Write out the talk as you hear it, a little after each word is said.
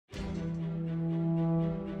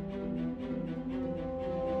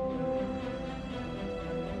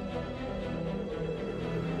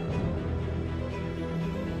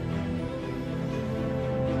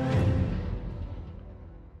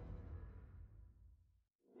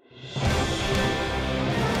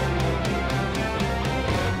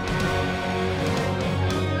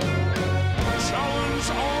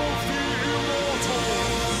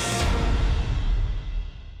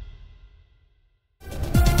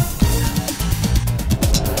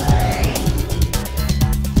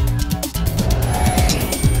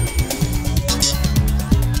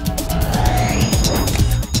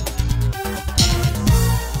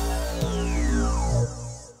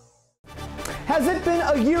Has it been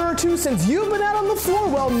a year or two since you've been out on the floor?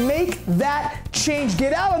 Well, make that change.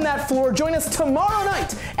 Get out on that floor. Join us tomorrow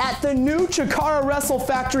night at the new CHIKARA Wrestle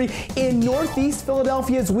Factory in Northeast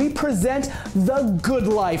Philadelphia as we present The Good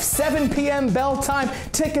Life. 7 p.m. bell time.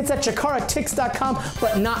 Tickets at CHIKARATix.com,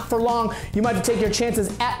 but not for long. You might have to take your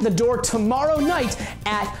chances at the door tomorrow night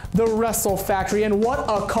at the Wrestle Factory. And what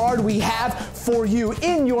a card we have for you.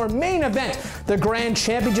 In your main event, the Grand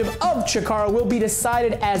Championship of CHIKARA will be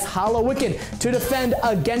decided as Hallowicked to defend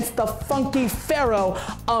against the Funky Pharaoh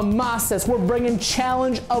Amasis. We're bringing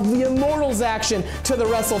Challenge of the Immortals action to the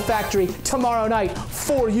Wrestle Factory tomorrow night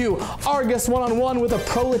for you. Argus one-on-one with a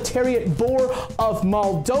Proletariat Boar of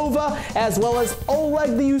Moldova, as well as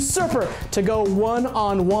Oleg the Usurper to go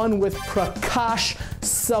one-on-one with Prakash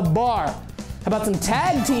Sabar. How about some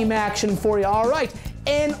tag team action for you? All right.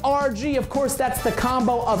 NRG, of course, that's the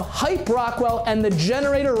combo of Hype Rockwell and the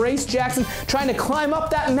Generator Race Jackson trying to climb up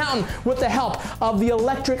that mountain with the help of the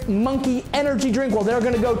Electric Monkey Energy Drink. Well, they're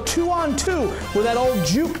going to go 2-on-2 with that old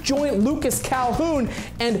juke joint Lucas Calhoun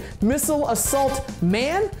and Missile Assault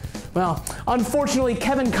Man. Well, unfortunately,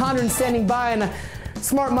 Kevin Condron standing by, and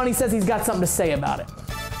Smart Money says he's got something to say about it.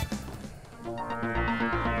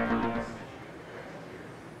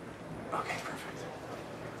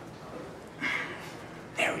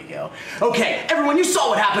 Okay, everyone, you saw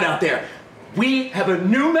what happened out there. We have a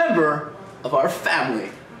new member of our family.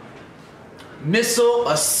 Missile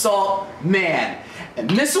Assault Man.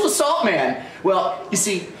 And Missile Assault Man, well, you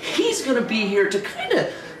see, he's gonna be here to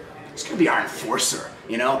he's gonna be our enforcer,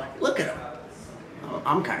 you know? Look at him. Oh,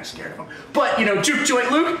 I'm kind of scared of him. But, you know, Juke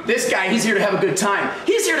Joint Luke, this guy, he's here to have a good time.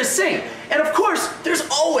 He's here to sing. And of course, there's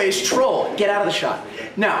always Troll. Get out of the shot.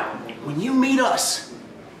 Now, when you meet us,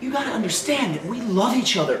 you gotta understand that we love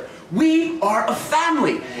each other. We are a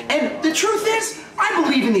family. And the truth is, I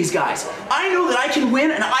believe in these guys. I know that I can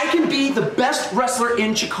win and I can be the best wrestler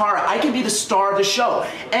in CHIKARA. I can be the star of the show.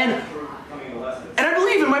 And I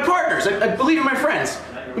believe in my partners. I believe in my friends.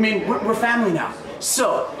 I mean, we're family now.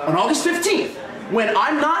 So, on August 15th, when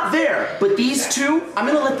I'm not there, but these two, I'm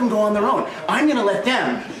gonna let them go on their own. I'm gonna let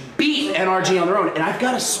them beat NRG on their own. And I've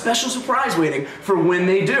got a special surprise waiting for when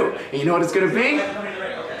they do. And you know what it's gonna be?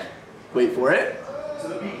 Wait for it.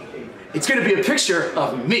 It's going to be a picture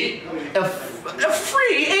of me, a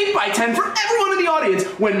free 8x10 for everyone in the audience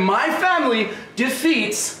when my family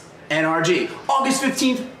defeats NRG. August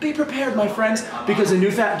 15th, be prepared, my friends, because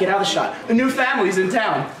get out of the shot, a new family's in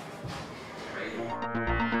town.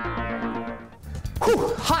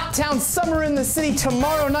 Whew, hot town summer in the city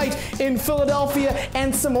tomorrow night in Philadelphia,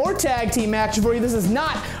 and some more tag team action for you. This is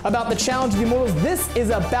not about the Challenge of the Immortals. This is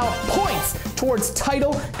about points towards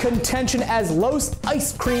title contention as Los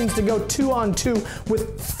Ice Creams to go 2-on-2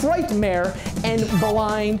 with Frightmare and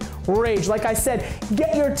Blind Rage. Like I said,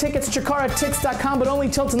 get your tickets at CHIKARATix.com, but only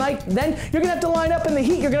till tonight. Then you're gonna have to line up in the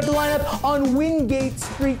heat. You're gonna have to line up on Wingate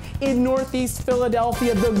Street in Northeast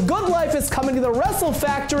Philadelphia. The Good Life is coming to the Wrestle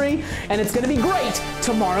Factory, and it's gonna be great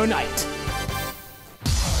tomorrow night.